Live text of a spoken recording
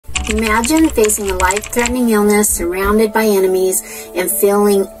Imagine facing a life-threatening illness, surrounded by enemies, and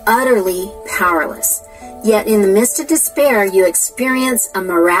feeling utterly powerless. Yet in the midst of despair, you experience a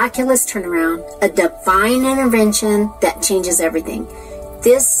miraculous turnaround, a divine intervention that changes everything.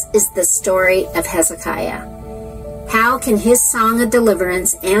 This is the story of Hezekiah. How can his song of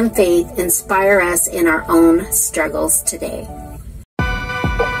deliverance and faith inspire us in our own struggles today?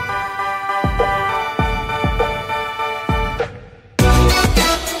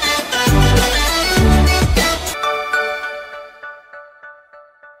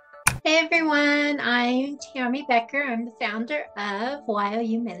 Hey everyone, I'm Tammy Becker. I'm the founder of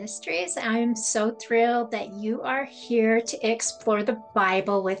Y.O.U Ministries. I'm so thrilled that you are here to explore the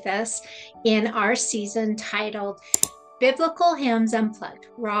Bible with us in our season titled Biblical Hymns Unplugged,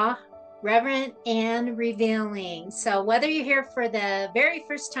 Raw, Reverent, and Revealing. So whether you're here for the very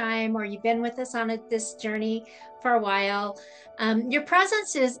first time or you've been with us on this journey for a while, your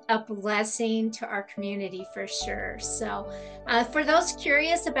presence is a blessing to our community for sure. So for those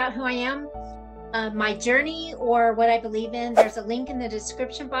curious about who I am, my journey, or what I believe in, there's a link in the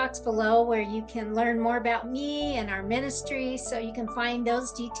description box below where you can learn more about me and our ministry. So you can find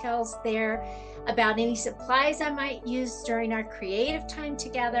those details there about any supplies I might use during our creative time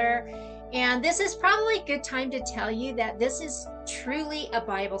together. And this is probably a good time to tell you that this is truly a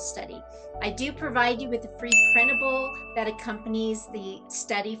Bible study. I do provide you with a free printable that accompanies the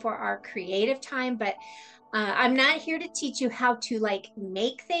study for our creative time, but I'm not here to teach you how to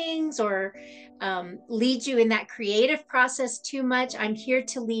make things or lead you in that creative process too much. I'm here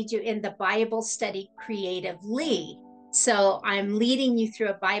to lead you in the Bible study creatively. So I'm leading you through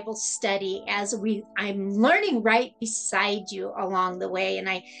a Bible study as I'm learning right beside you along the way. And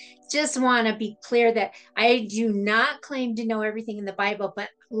I just want to be clear that I do not claim to know everything in the Bible, but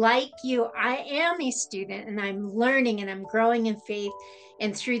like you, I am a student and I'm learning and I'm growing in faith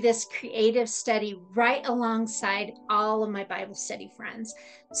and through this creative study right alongside all of my Bible study friends.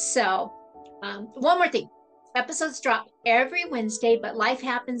 So one more thing. Episodes drop every Wednesday, but life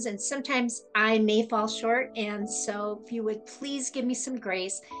happens and sometimes I may fall short. And so if you would please give me some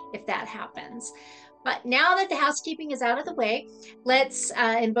grace if that happens. But now that the housekeeping is out of the way, let's,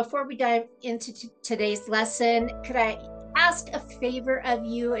 and before we dive into today's lesson, could I ask a favor of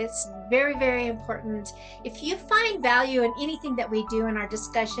you? It's very, very important. If you find value in anything that we do in our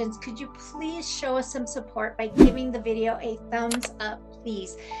discussions, could you please show us some support by giving the video a thumbs up,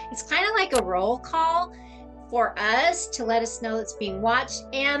 please? It's kind of like a roll call for us to let us know it's being watched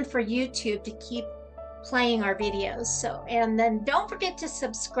and for YouTube to keep playing our videos. So, and then don't forget to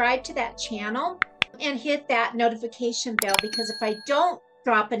subscribe to that channel and hit that notification bell, because if I don't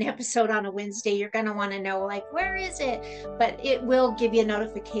drop an episode on a Wednesday, you're going to want to know, where is it? But it will give you a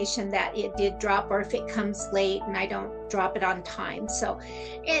notification that it did drop, or if it comes late and I don't drop it on time. So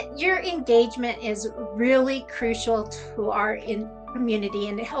your engagement is really crucial to our community,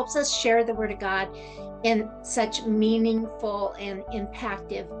 and it helps us share the Word of God in such meaningful and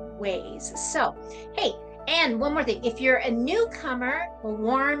impactful ways. So, hey, and one more thing. If you're a newcomer, a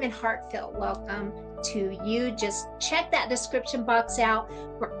warm and heartfelt welcome to you. Just check that description box out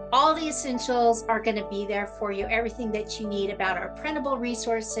where all the essentials are going to be there for you. Everything that you need about our printable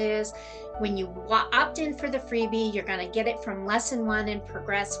resources. When you opt in for the freebie, you're going to get it from lesson 1 and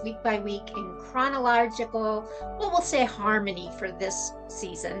progress week by week in chronological, we'll say harmony for this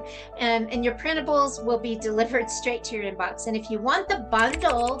season. And your printables will be delivered straight to your inbox. And if you want the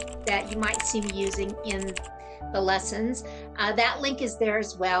bundle that you might see me using in the lessons, that link is there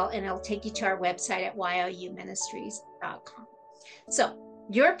as well, and it'll take you to our website at youministries.com. So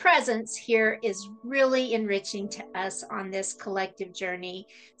your presence here is really enriching to us on this collective journey.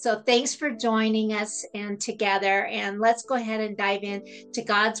 So thanks for joining us and together, and let's go ahead and dive in to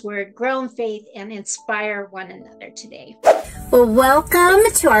God's Word, grow in faith, and inspire one another today. Well, welcome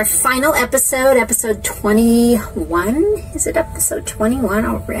to our final episode, episode 21. Is it episode 21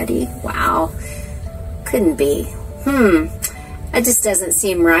 already? Wow. Couldn't be. It just doesn't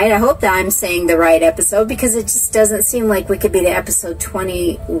seem right. I hope that I'm saying the right episode, because it just doesn't seem like we could be to episode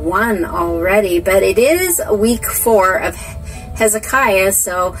 21 already. But it is week 4 of Hezekiah.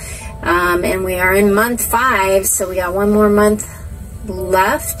 So, and we are in month 5. So we got one more month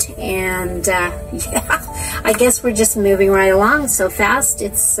left. And yeah, I guess we're just moving right along so fast.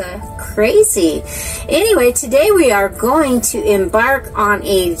 It's crazy. Anyway, today we are going to embark on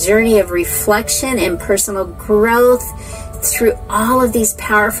a journey of reflection and personal growth through all of these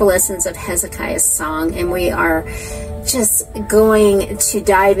powerful lessons of Hezekiah's song. And we are just going to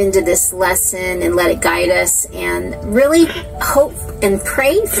dive into this lesson and let it guide us, and really hope and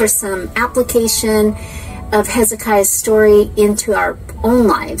pray for some application of Hezekiah's story into our own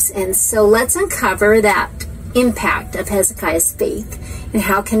lives. And so let's uncover that impact of Hezekiah's faith and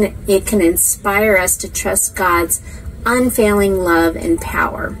how it can inspire us to trust God's unfailing love and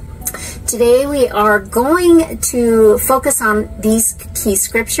power. Today we are going to focus on these key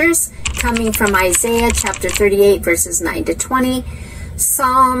scriptures coming from Isaiah chapter 38 verses 9 to 20,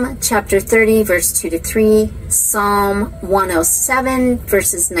 Psalm chapter 30 verse 2 to 3, Psalm 107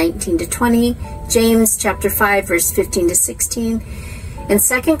 verses 19 to 20, James chapter 5 verse 15 to 16, and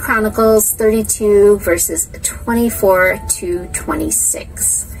 2 Chronicles 32 verses 24 to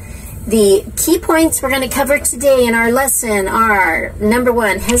 26. The key points we're going to cover today in our lesson are: number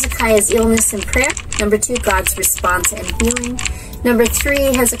 1, Hezekiah's illness and prayer; number 2, God's response and healing; number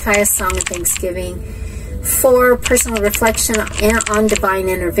 3, Hezekiah's song of thanksgiving; 4, personal reflection on divine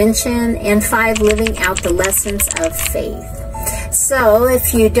intervention; and 5, living out the lessons of faith. So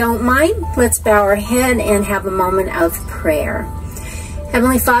if you don't mind, let's bow our head and have a moment of prayer.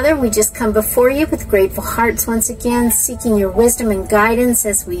 Heavenly Father, we just come before you with grateful hearts once again, seeking your wisdom and guidance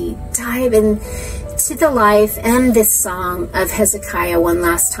as we dive into the life and this song of Hezekiah one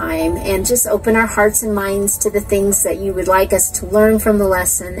last time, and just open our hearts and minds to the things that you would like us to learn from the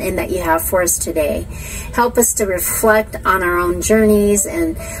lesson and that you have for us today. Help us to reflect on our own journeys,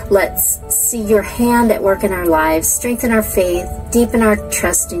 and let's see your hand at work in our lives. Strengthen our faith, deepen our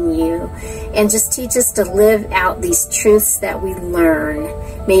trust in you, and just teach us to live out these truths that we learn.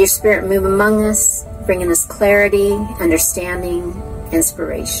 May your Spirit move among us, bringing us clarity, understanding,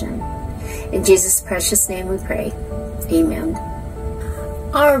 inspiration. In Jesus' precious name we pray. Amen.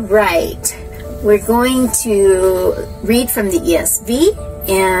 All right. We're going to read from the ESV,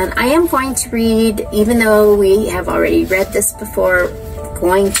 and I am going to read, even though we have already read this before,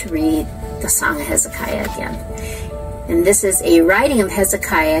 going to read the Song of Hezekiah again. And this is a writing of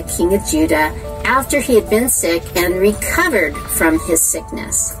Hezekiah, king of Judah, after he had been sick and recovered from his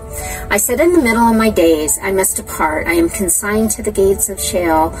sickness. I said in the middle of my days, I must depart. I am consigned to the gates of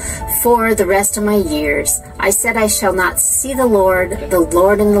Sheol for the rest of my years. I said, I shall not see the Lord in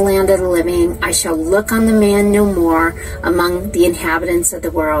the land of the living. I shall look on the man no more among the inhabitants of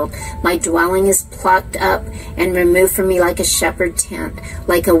the world. My dwelling is plucked up and removed from me like a shepherd tent.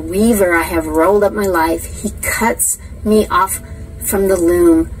 Like a weaver I have rolled up my life. He cuts me off from the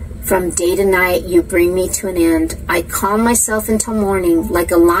loom. From day to night you bring me to an end. I calm myself until morning. Like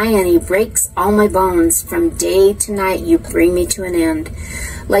a lion he breaks all my bones. From day to night you bring me to an end.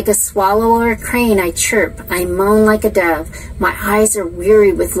 Like a swallow or a crane I chirp. I moan like a dove. My eyes are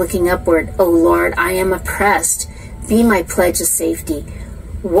weary with looking upward. O Lord, I am oppressed. Be my pledge of safety.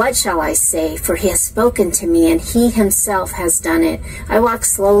 What shall I say? For he has spoken to me, and he himself has done it. I walk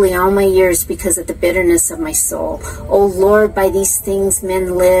slowly all my years because of the bitterness of my soul. O Lord, by these things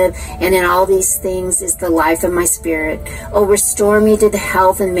men live, and in all these things is the life of my spirit. O restore me to the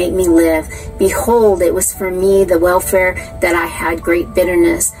health and make me live. Behold, it was for me the welfare that I had great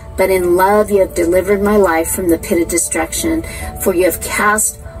bitterness. But in love you have delivered my life from the pit of destruction. For you have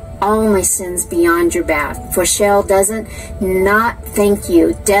cast all my sins beyond your back. For Sheol doesn't not thank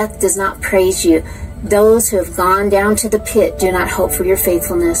you. Death does not praise you. Those who have gone down to the pit do not hope for your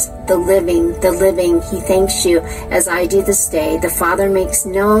faithfulness. The living, he thanks you as I do this day. The Father makes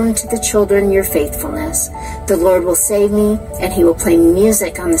known to the children your faithfulness. The Lord will save me, and he will play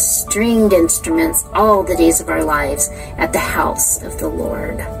music on the stringed instruments all the days of our lives at the house of the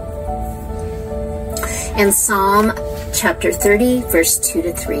Lord. And Psalm chapter 30, verse 2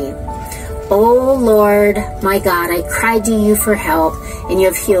 to 3. O Lord, my God, I cried to you for help, and you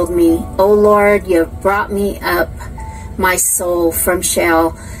have healed me. O Lord, you have brought me up, my soul, from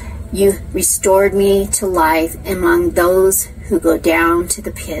Sheol. You restored me to life among those who go down to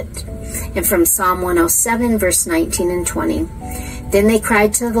the pit. And from Psalm 107, verse 19 and 20. Then they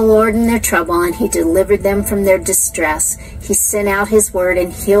cried to the Lord in their trouble, and he delivered them from their distress. He sent out his word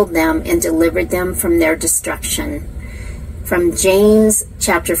and healed them and delivered them from their destruction. From James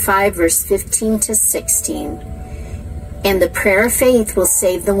chapter 5, verse 15 to 16. And the prayer of faith will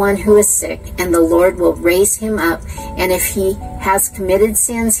save the one who is sick, and the Lord will raise him up. And if he has committed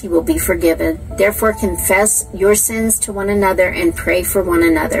sins, he will be forgiven. Therefore confess your sins to one another and pray for one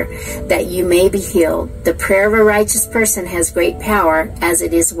another, that you may be healed. The prayer of a righteous person has great power as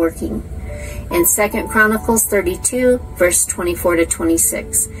it is working. And 2 Chronicles 32, verse 24 to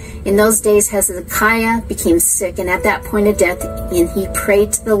 26. In those days Hezekiah became sick, and at that point of death, and he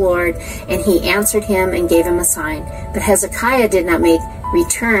prayed to the Lord, and he answered him and gave him a sign. But Hezekiah did not make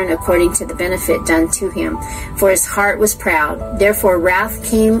return according to the benefit done to him, for his heart was proud. Therefore wrath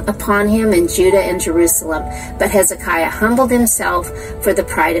came upon him in Judah and Jerusalem. But Hezekiah humbled himself for the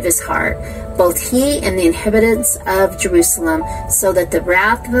pride of his heart, both he and the inhabitants of Jerusalem, so that the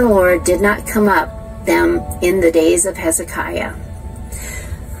wrath of the Lord did not come up them in the days of Hezekiah.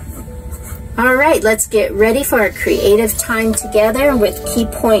 All right, let's get ready for our creative time together with key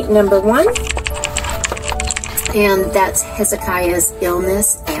point number 1. And that's Hezekiah's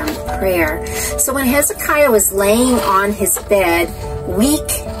illness and prayer. So when Hezekiah was laying on his bed, weak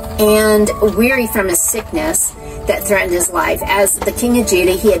and weary from his sickness that threatened his life, as the king of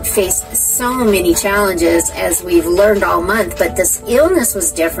Judah, he had faced so many challenges, as we've learned all month, but this illness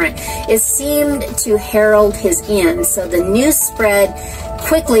was different. It seemed to herald his end. So the news spread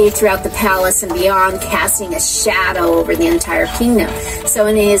quickly throughout the palace and beyond, casting a shadow over the entire kingdom. So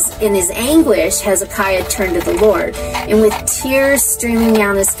in his anguish, Hezekiah turned to the Lord, and with tears streaming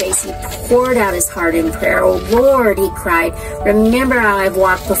down his face, he poured out his heart in prayer. "O Lord," he cried, "remember how I've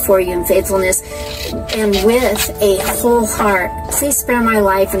walked before you in faithfulness and with a whole heart. Please spare my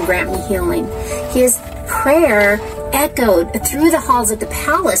life and grant me healing." His prayer echoed through the halls of the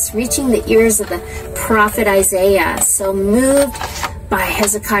palace, reaching the ears of the prophet Isaiah. So moved by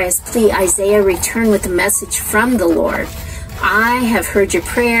Hezekiah's plea, Isaiah returned with a message from the Lord. "I have heard your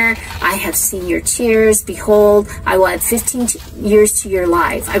prayer. I have seen your tears. Behold, I will add 15 years to your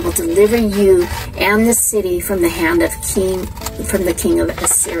life. I will deliver you and the city from the hand of the king of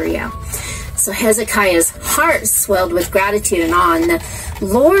Assyria." So Hezekiah's heart swelled with gratitude and awe, and the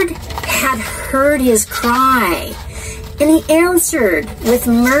Lord had heard his cry, and he answered with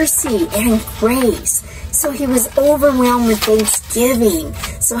mercy and grace. So he was overwhelmed with thanksgiving.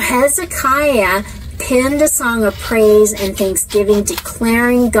 So Hezekiah penned a song of praise and thanksgiving,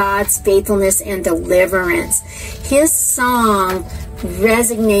 declaring God's faithfulness and deliverance. His song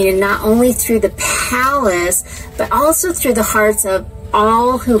resonated not only through the palace, but also through the hearts of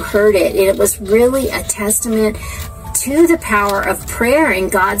all who heard it. It was really a testament to the power of prayer and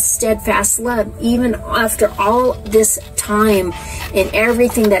God's steadfast love, even after all this time and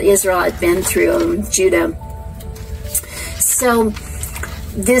everything that Israel had been through, Judah. So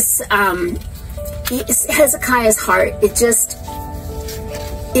this Hezekiah's heart,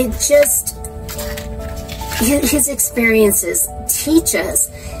 his experiences teach us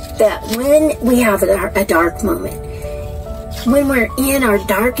that when we have a dark moment, when we're in our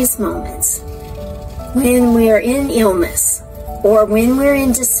darkest moments, when we are in illness, or when we're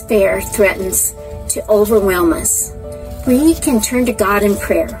in despair threatens to overwhelm us, we can turn to God in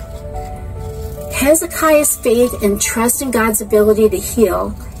prayer. Hezekiah's faith and trust in God's ability to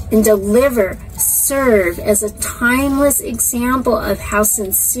heal and deliver serve as a timeless example of how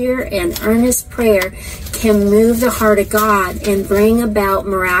sincere and earnest prayer can move the heart of God and bring about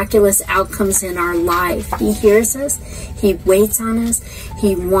miraculous outcomes in our life. He hears us. He waits on us.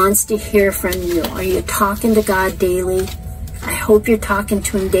 He wants to hear from you. Are you talking to God daily? I hope you're talking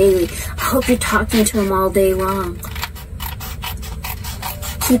to Him daily. I hope you're talking to Him all day long.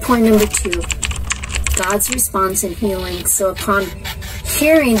 Key point number 2, God's response in healing. So upon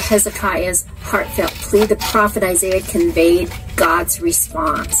hearing Hezekiah's heartfelt plea, the prophet Isaiah conveyed God's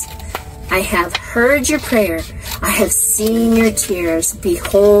response. "I have heard your prayer. I have seen your tears.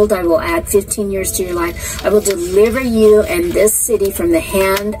 Behold, I will add 15 years to your life. I will deliver you and this city from the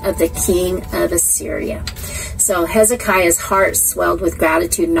hand of the king of Assyria." So Hezekiah's heart swelled with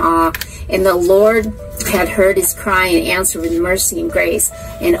gratitude and awe, and the Lord had heard his cry and answered with mercy and grace.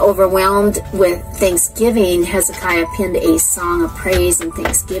 And overwhelmed with thanksgiving, Hezekiah penned a song of praise and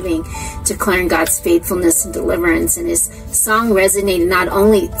thanksgiving, declaring God's faithfulness and deliverance. And his song resonated not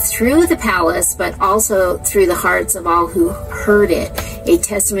only through the palace, but also through the hearts of all who heard it, a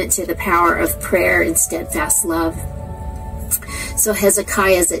testament to the power of prayer and steadfast love. So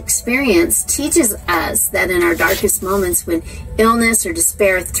Hezekiah's experience teaches us that in our darkest moments, when illness or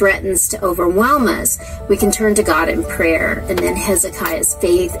despair threatens to overwhelm us, we can turn to God in prayer. And then Hezekiah's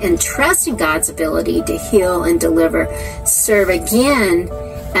faith and trust in God's ability to heal and deliver serve again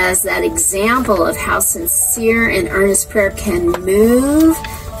as that example of how sincere and earnest prayer can move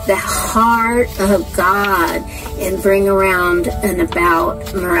the heart of God and bring around and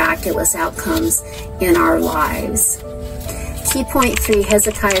about miraculous outcomes in our lives. Key point 3,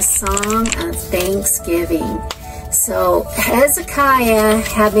 Hezekiah's song of thanksgiving. So Hezekiah,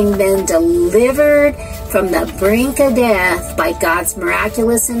 having been delivered from the brink of death by God's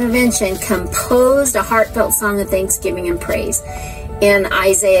miraculous intervention, composed a heartfelt song of thanksgiving and praise. In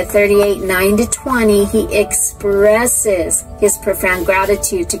Isaiah 38:9-20, he expresses his profound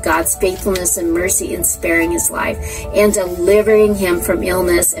gratitude to God's faithfulness and mercy in sparing his life and delivering him from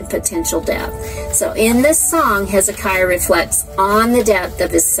illness and potential death. So in this song, Hezekiah reflects on the depth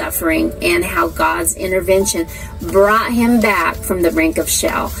of his suffering and how God's intervention brought him back from the brink of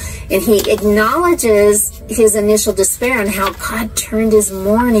Sheol. And he acknowledges his initial despair and how God turned his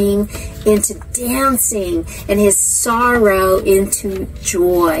mourning into dancing and his sorrow into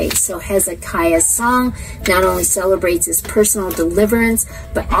joy. So Hezekiah's song not only celebrates his personal deliverance,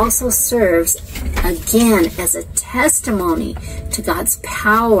 but also serves again as a testimony to God's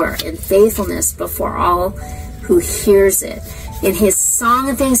power and faithfulness before all who hears it. And his song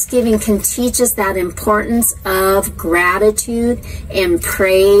of thanksgiving can teach us that importance of gratitude and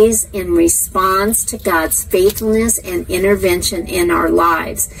praise in response to God's faithfulness and intervention in our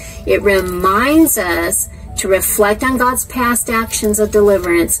lives. It reminds us to reflect on God's past actions of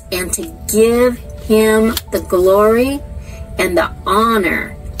deliverance and to give him the glory and the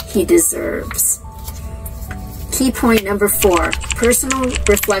honor he deserves. Key point number 4, personal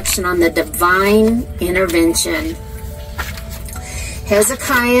reflection on the divine intervention.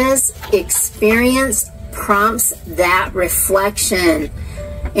 Hezekiah's experience prompts that reflection,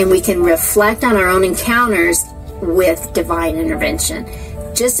 and we can reflect on our own encounters with divine intervention.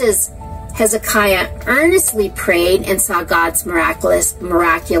 Just as Hezekiah earnestly prayed and saw God's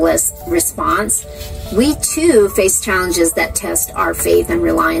miraculous response, we too face challenges that test our faith and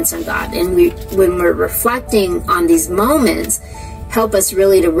reliance on God. And when we're reflecting on these moments, help us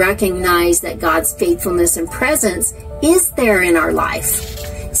really to recognize that God's faithfulness and presence is there in our life.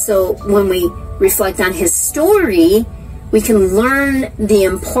 So when we reflect on his story, we can learn the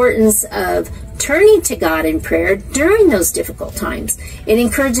importance of turning to God in prayer during those difficult times. It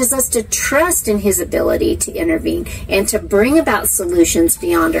encourages us to trust in his ability to intervene and to bring about solutions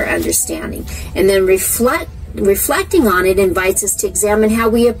beyond our understanding. And then reflecting on it invites us to examine how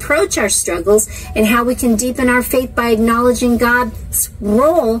we approach our struggles and how we can deepen our faith by acknowledging God's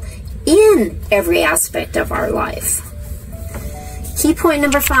role in every aspect of our life. Key point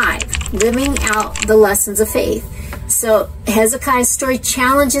number 5, living out the lessons of faith. So Hezekiah's story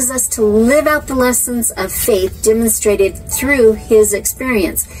challenges us to live out the lessons of faith demonstrated through his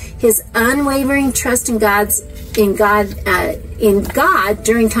experience. His unwavering trust in God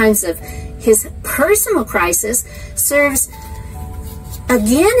during times of his personal crisis serves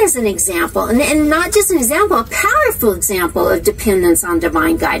again as an example, and not just an example, a powerful example of dependence on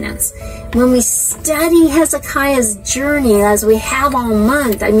divine guidance. When we study Hezekiah's journey, as we have all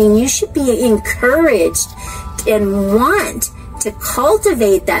month, I mean, you should be encouraged and want to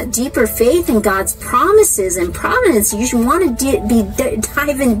cultivate that deeper faith in God's promises and providence. You should want to be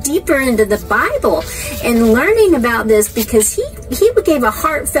diving deeper into the Bible and learning about this, because he gave a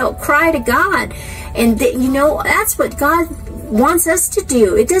heartfelt cry to God. And that's what God wants us to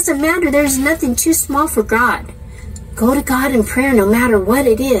do. It doesn't matter. There's nothing too small for God. Go to God in prayer no matter what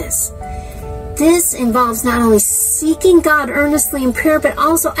it is. This involves not only seeking God earnestly in prayer, but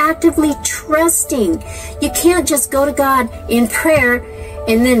also actively trusting. You can't just go to God in prayer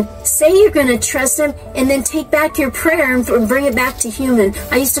and then say you're going to trust him and then take back your prayer and bring it back to human.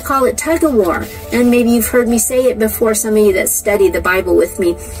 I used to call it tug of war. And maybe you've heard me say it before, some of you that study the Bible with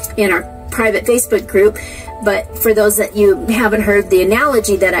me in our private Facebook group. But for those that you haven't heard the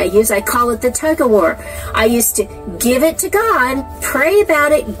analogy that I use, I call it the tug of war. I used to give it to God, pray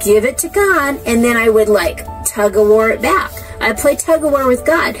about it, give it to God, and then I would tug of war it back. I play tug of war with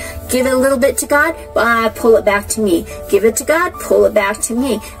God. Give it a little bit to God, pull it back to me. Give it to God, pull it back to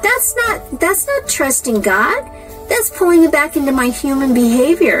me. That's not trusting God. That's pulling it back into my human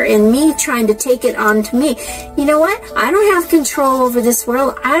behavior and me trying to take it onto me. You know what? I don't have control over this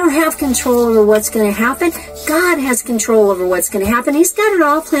world. I don't have control over what's going to happen. God has control over what's going to happen. He's got it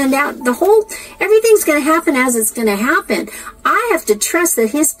all planned out. Everything's going to happen as it's going to happen. I have to trust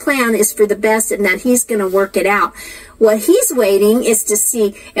that his plan is for the best and that he's going to work it out. What he's waiting is to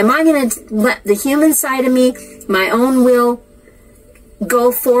see, am I going to let the human side of me, my own will,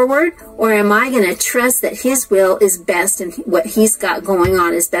 go forward, or am I going to trust that his will is best and what he's got going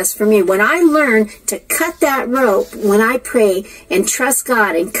on is best for me? When I learn to cut that rope, when I pray and trust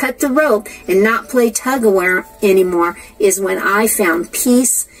God and cut the rope and not play tug of war anymore, is when I found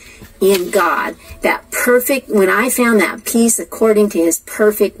peace in God. When I found that peace according to his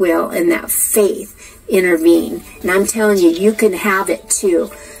perfect will, and that faith intervened. And I'm telling you, you can have it too.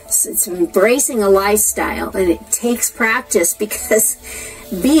 It's embracing a lifestyle, and it takes practice, because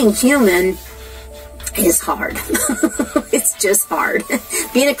being human, is hard. It's just hard.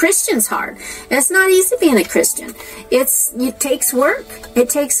 Being a Christian's hard. And it's not easy being a Christian. It takes work. It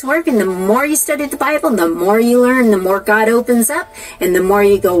takes work. And the more you study the Bible, the more you learn, the more God opens up, and the more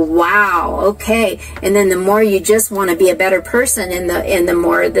you go, wow, okay. And then the more you just want to be a better person, and the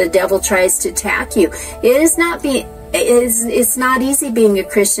more the devil tries to attack you. It's not easy being a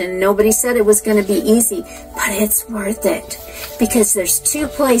Christian. Nobody said it was going to be easy, but it's worth it. Because there's two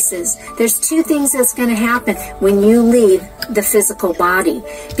things that's going to happen when you leave the physical body.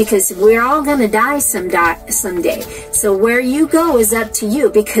 Because we're all going to die someday. So where you go is up to you.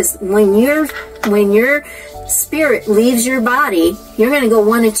 Because when your spirit leaves your body, you're going to go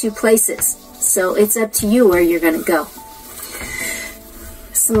one of two places. So it's up to you where you're going to go.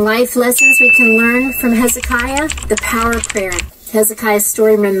 Some life lessons we can learn from Hezekiah. The power of prayer. Hezekiah's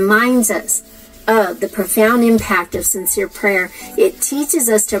story reminds us of the profound impact of sincere prayer. It teaches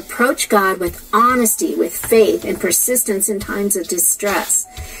us to approach God with honesty, with faith, and persistence in times of distress.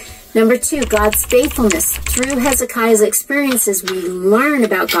 Number 2, God's faithfulness. Through Hezekiah's experiences, we learn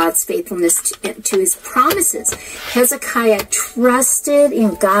about God's faithfulness to his promises. Hezekiah trusted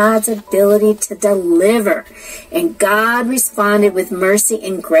in God's ability to deliver, and God responded with mercy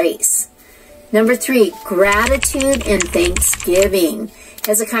and grace. Number 3, gratitude and thanksgiving.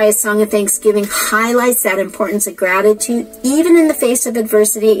 Hezekiah's song of thanksgiving highlights that importance of gratitude, even in the face of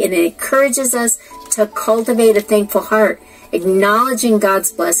adversity, and it encourages us to cultivate a thankful heart, acknowledging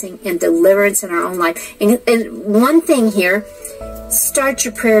God's blessing and deliverance in our own life. And one thing here, start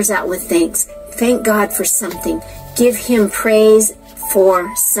your prayers out with thanks. Thank God for something. Give him praise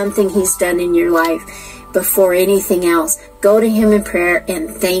for something he's done in your life before anything else. Go to him in prayer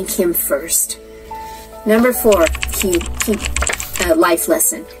and thank him first. Number 4, key life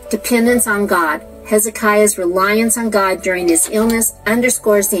lesson, dependence on God. Hezekiah's reliance on God during his illness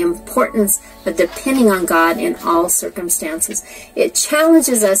underscores the importance of depending on God in all circumstances. It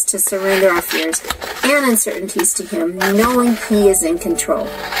challenges us to surrender our fears and uncertainties to him, knowing he is in control.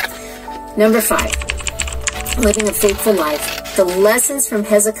 Number 5, living a faithful life. The lessons from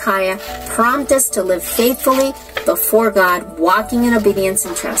Hezekiah prompt us to live faithfully before God, walking in obedience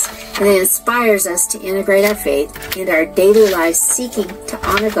and trust. And it inspires us to integrate our faith into our daily lives, seeking to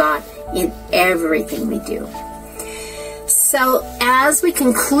honor God in everything we do. So as we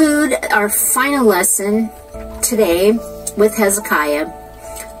conclude our final lesson today with Hezekiah,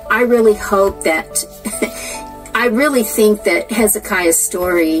 I really hope that, I really think that Hezekiah's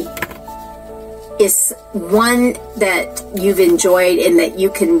story is one that you've enjoyed and that you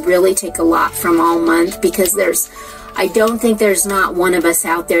can really take a lot from all month, because I don't think there's not one of us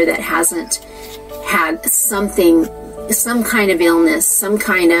out there that hasn't had some kind of illness,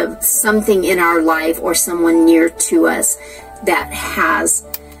 something in our life, or someone near to us that has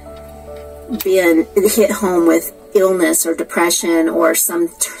been hit home with illness or depression or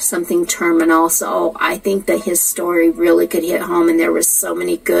something terminal. So I think that his story really could hit home, and there was so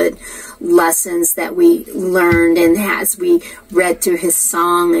many good lessons that we learned, and as we read through his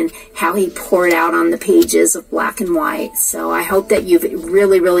song and how he poured out on the pages of black and white. So I hope that you've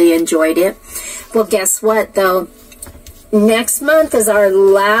really enjoyed it. Well, guess what though? Next month is our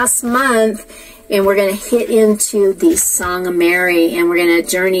last month, and we're going to hit into the Song of Mary, and we're going to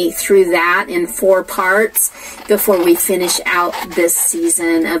journey through that in 4 parts before we finish out this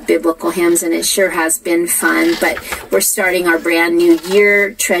season of biblical hymns, and it sure has been fun. But we're starting our brand new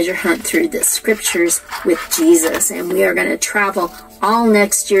year treasure hunt through the scriptures with Jesus, and we are going to travel all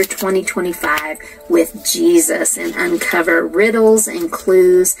next year, 2025, with Jesus, and uncover riddles and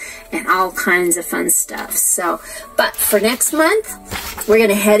clues and all kinds of fun stuff. So, but for next month, we're going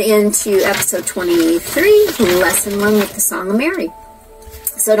to head into episode 23, lesson 1 with the Song of Mary.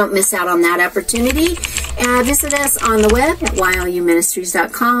 So don't miss out on that opportunity. Visit us on the web at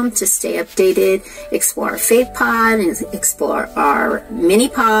youministries.com to stay updated, explore our faith pod, and explore our mini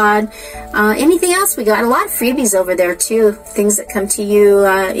pod. Anything else, we got a lot of freebies over there too, things that come to you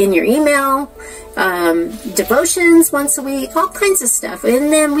in your email, devotions once a week, all kinds of stuff.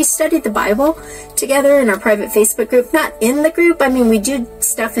 And then we studied the Bible together in our private Facebook group. Not in the group, I mean, we do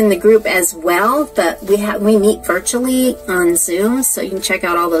stuff in the group as well, but we meet virtually on Zoom, so you can check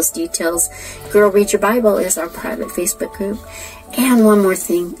out all those details. Girl Read Your Bible is our private Facebook group. And one more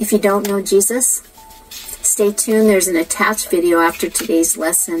thing, if you don't know Jesus, stay tuned. There's an attached video after today's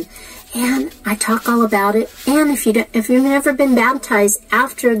lesson, and I talk all about it. And if you've never been baptized,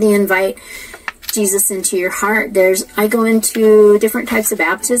 after the invite Jesus into your heart, I go into different types of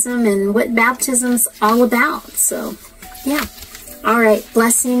baptism and what baptism's all about. So yeah, all right,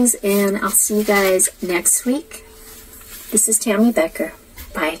 blessings, and I'll see you guys next week. This is Tammy Becker.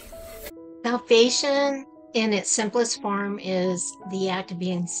 Bye. Salvation in its simplest form is the act of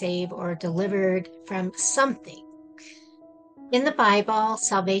being saved or delivered from something. In the Bible,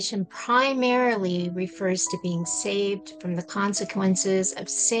 salvation primarily refers to being saved from the consequences of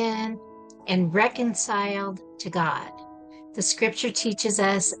sin and reconciled to God. The scripture teaches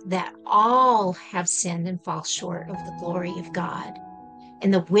us that all have sinned and fall short of the glory of God,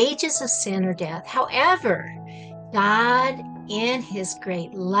 and the wages of sin are death. However, God, in his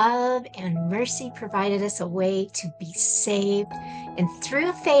great love and mercy, provided us a way to be saved. And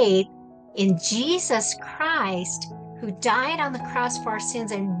through faith in Jesus Christ, who died on the cross for our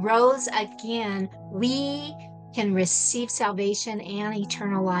sins and rose again, we can receive salvation and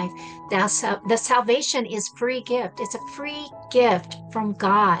eternal life. The salvation is free gift. It's a free gift from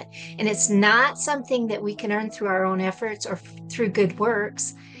God. And it's not something that we can earn through our own efforts or through good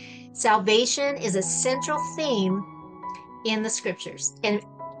works. Salvation is a central theme in the scriptures, and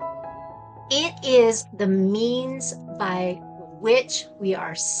it is the means by which we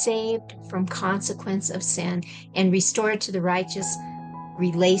are saved from consequence of sin and restored to the righteous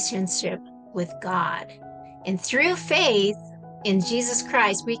relationship with God. And through faith in Jesus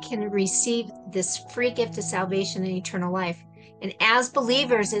Christ, we can receive this free gift of salvation and eternal life. And as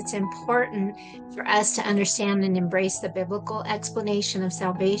believers, it's important for us to understand and embrace the biblical explanation of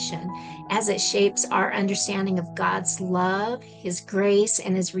salvation as it shapes our understanding of God's love, his grace,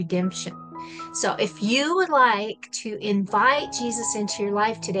 and his redemption. So if you would like to invite Jesus into your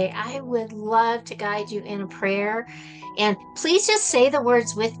life today, I would love to guide you in a prayer. And please just say the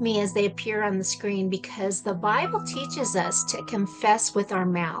words with me as they appear on the screen, because the Bible teaches us to confess with our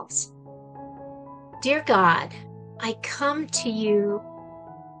mouths. Dear God, I come to you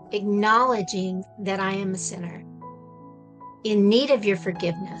acknowledging that I am a sinner in need of your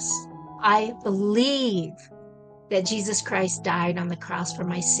forgiveness. I believe that Jesus Christ died on the cross for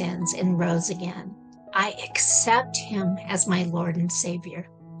my sins and rose again. I accept him as my Lord and Savior.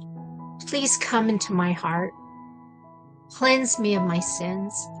 Please come into my heart, cleanse me of my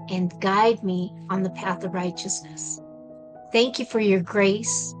sins, and guide me on the path of righteousness. Thank you for your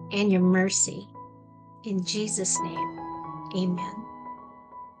grace and your mercy. In Jesus' name, amen.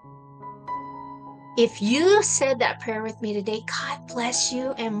 If you said that prayer with me today, God bless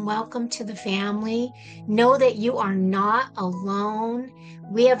you and welcome to the family. Know that you are not alone.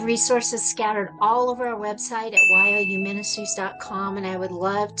 We have resources scattered all over our website at Y.O.U and I would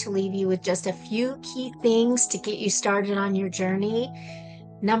love to leave you with just a few key things to get you started on your journey.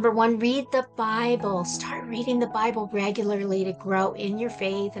 Number one, read the Bible. Start reading the Bible regularly to grow in your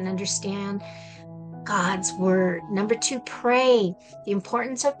faith and understand God's word. Number two, pray. The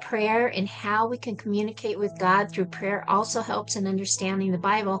importance of prayer and how we can communicate with God through prayer also helps in understanding the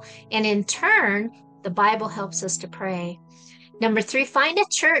Bible. And in turn, the Bible helps us to pray. Number three, find a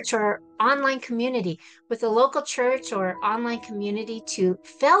church or online community with a local church or online community to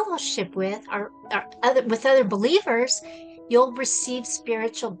fellowship with with other believers. You'll receive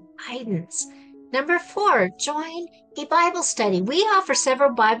spiritual guidance. Number four, join a Bible study. We offer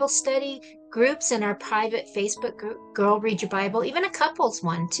several Bible study groups in our private Facebook group, Girl Read Your Bible, even a couples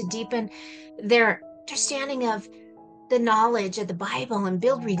one, to deepen their understanding of the knowledge of the Bible and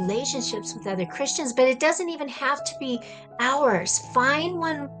build relationships with other Christians. But it doesn't even have to be ours. Find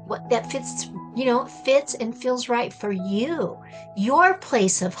one that fits and feels right for you, your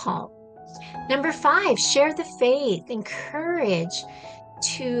place of home. Number five, share the faith. I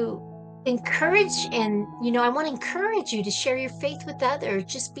want to encourage you to share your faith with others.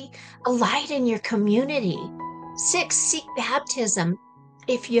 Just be a light in your community. 6, seek baptism.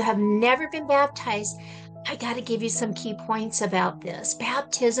 If you have never been baptized, I got to give you some key points about this.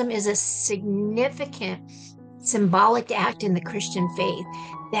 Baptism is a significant symbolic act in the Christian faith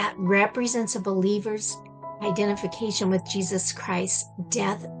that represents a believer's identification with Jesus Christ's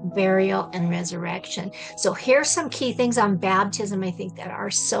death, burial, and resurrection. So here's some key things on baptism I think that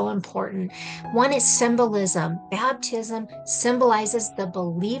are so important. One is symbolism. Baptism symbolizes the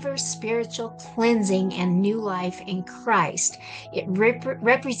believer's spiritual cleansing and new life in Christ. It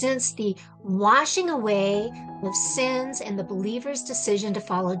represents the washing away of sins and the believer's decision to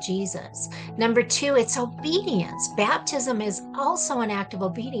follow Jesus. Number two, it's obedience. Baptism is also an act of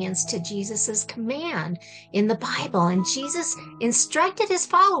obedience to Jesus's command in the Bible. And Jesus instructed his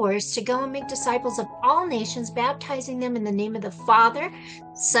followers to go and make disciples of all nations, baptizing them in the name of the Father,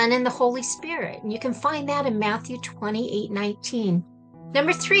 Son, and the Holy Spirit. And you can find that in Matthew 28:19.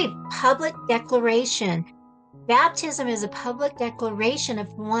 Number three, public declaration. Baptism is a public declaration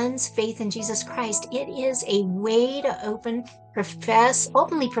of one's faith in Jesus Christ. It is a way to openly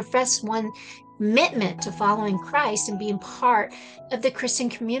profess one's commitment to following Christ and being part of the Christian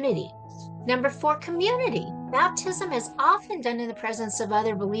community. Number 4, community. Baptism is often done in the presence of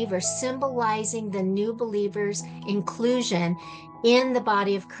other believers, symbolizing the new believer's inclusion in the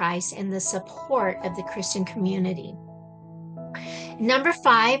body of Christ and the support of the Christian community. Number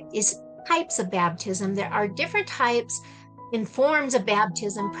 5 is types of baptism. There are different types and forms of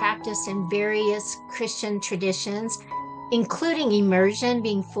baptism practiced in various Christian traditions, including immersion,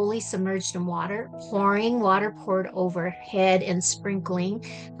 being fully submerged in water, pouring, water poured overhead, and sprinkling.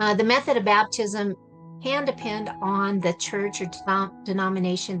 The method of baptism can depend on the church or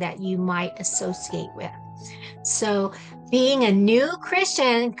denomination that you might associate with. So, being a new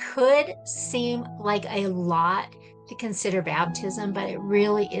Christian could seem like a lot to consider baptism, but it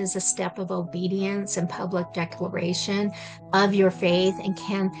really is a step of obedience and public declaration of your faith and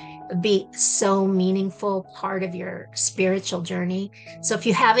can be so meaningful part of your spiritual journey. So if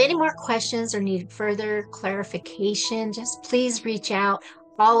you have any more questions or need further clarification, just please reach out.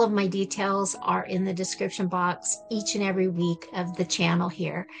 All of my details are in the description box each and every week of the channel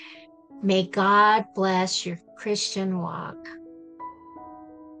here. May God bless your Christian walk.